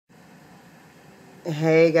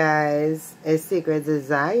Hey guys, it's Secret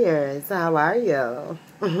Desires. How are you?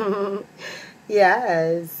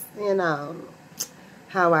 Yes,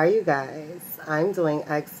 how are you guys? I'm doing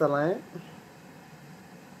excellent.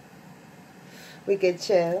 We could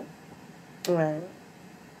chill. Right.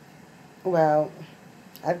 Well,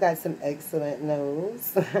 I've got some excellent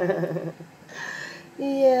news.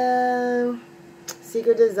 Yeah,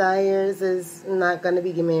 Secret Desires is not going to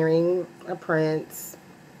be marrying a prince.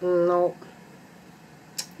 Nope.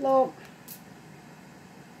 Nope.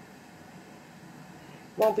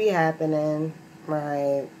 Won't be happening.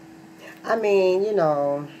 Right. I mean,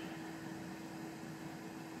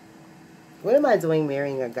 what am I doing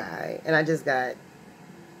marrying a guy? And I just got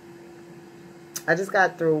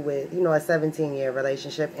through with, a 17-year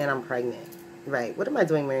relationship and I'm pregnant. Right. What am I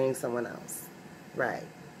doing marrying someone else? Right.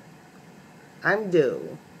 I'm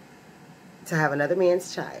due to have another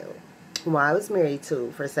man's child who I was married to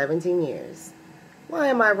for 17 years. Why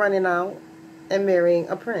am I running out and marrying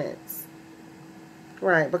a prince?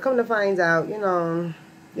 Right. But come to find out,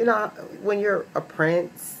 when you're a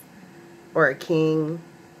prince or a king,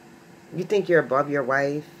 you think you're above your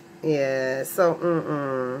wife. Yeah.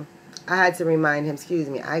 So, I had to remind him, excuse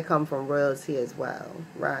me, I come from royalty as well.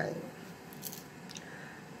 Right.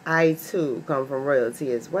 I too come from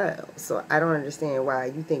royalty as well. So I don't understand why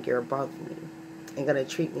you think you're above me and gonna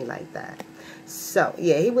treat me like that. So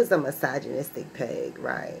yeah, he was a misogynistic pig,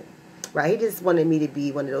 right? Right. He just wanted me to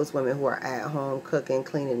be one of those women who are at home cooking,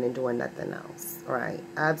 cleaning, and doing nothing else. Right.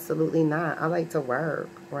 Absolutely not. I like to work,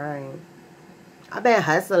 right? I've been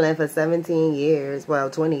hustling for 17 years. Well,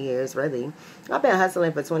 20 years, really. I've been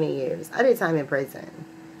hustling for 20 years. I did time in prison.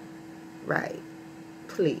 Right.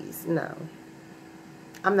 Please, no.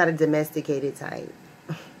 I'm not a domesticated type.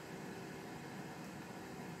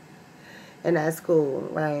 And that's cool,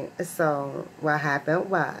 right? So, what happened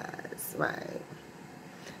was, right?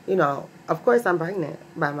 Of course, I'm pregnant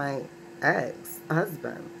by my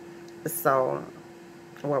ex-husband. So,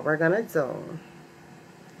 what we're going to do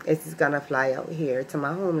is he's going to fly out here to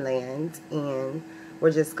my homeland and we're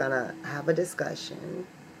just going to have a discussion.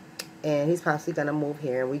 And he's possibly going to move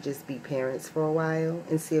here and we just be parents for a while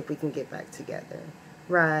and see if we can get back together.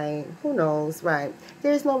 Right. Who knows? Right.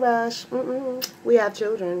 There's no rush. We have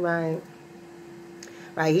children. Right.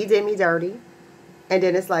 Right. He did me dirty. And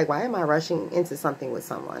then it's like, why am I rushing into something with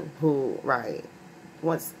someone who, right, who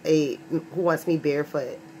wants me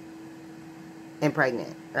barefoot and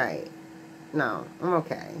pregnant? Right. No, I'm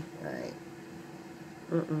okay. Right.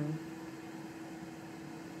 Mm-mm.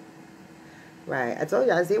 Right. I told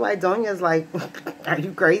you, I see why Donya's like, are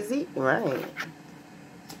you crazy? Right.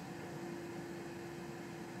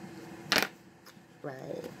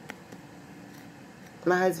 Right.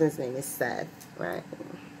 My husband's name is Seth. Right.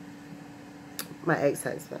 My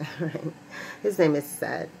ex-husband. Right. His name is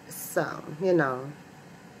Seth. So,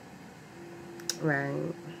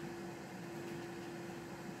 right.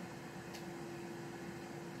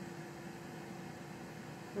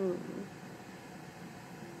 Mm.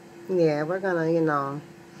 Yeah, we're gonna,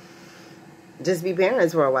 just be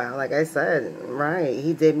parents for a while. Like I said, right.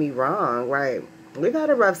 He did me wrong, right. We've had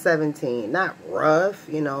a rough 17. Not rough,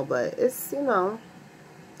 but it's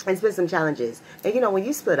been some challenges. And, when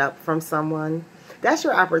you split up from someone, that's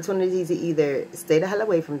your opportunity to either stay the hell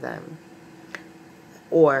away from them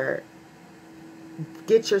or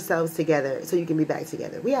get yourselves together so you can be back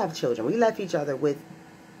together. We have children. We left each other with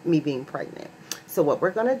me being pregnant. So what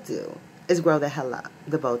we're going to do is grow the hell up,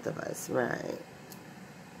 the both of us, right?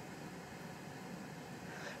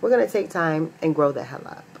 We're going to take time and grow the hell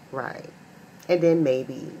up, right? And then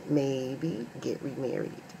maybe get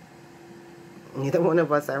remarried. Neither one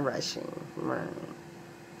of us are rushing, right?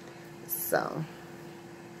 So,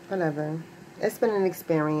 whatever. It's been an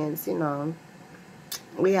experience,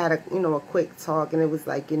 We had a quick talk and it was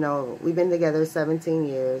like, we've been together 17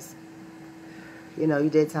 years. You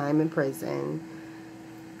did time in prison.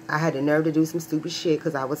 I had the nerve to do some stupid shit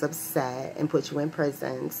because I was upset and put you in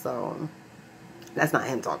prison. So, that's not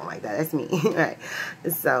him talking like that. That's me, right?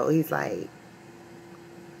 So, he's like,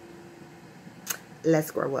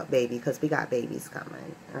 let's grow up, baby, because we got babies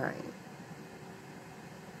coming, right?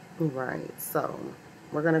 Right. So,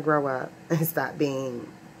 we're going to grow up and stop being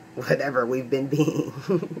whatever we've been being.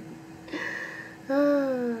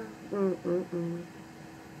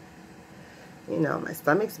 My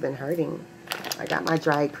stomach's been hurting. I got my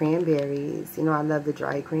dried cranberries. I love the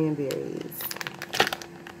dried cranberries.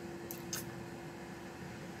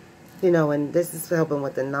 And this is helping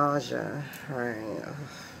with the nausea. Right.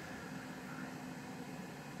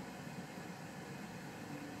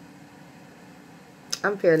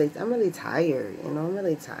 I'm really tired. I'm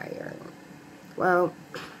really tired. Well,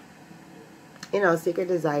 you know, Secret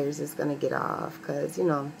Desires is going to get off because, you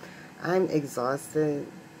know, I'm exhausted.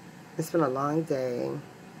 It's been a long day.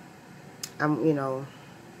 I'm, you know,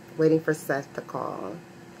 waiting for Seth to call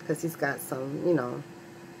because he's got some, you know,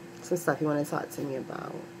 some stuff he want to talk to me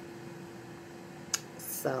about.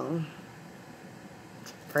 So,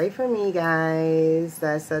 pray for me, guys.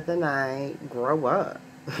 That's at the night. Grow up.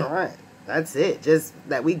 All right. That's it. Just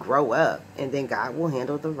that we grow up, and then God will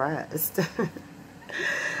handle the rest.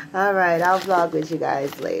 All right. I'll vlog with you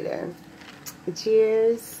guys later.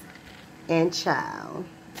 Cheers and ciao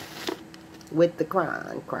with the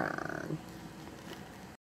crown.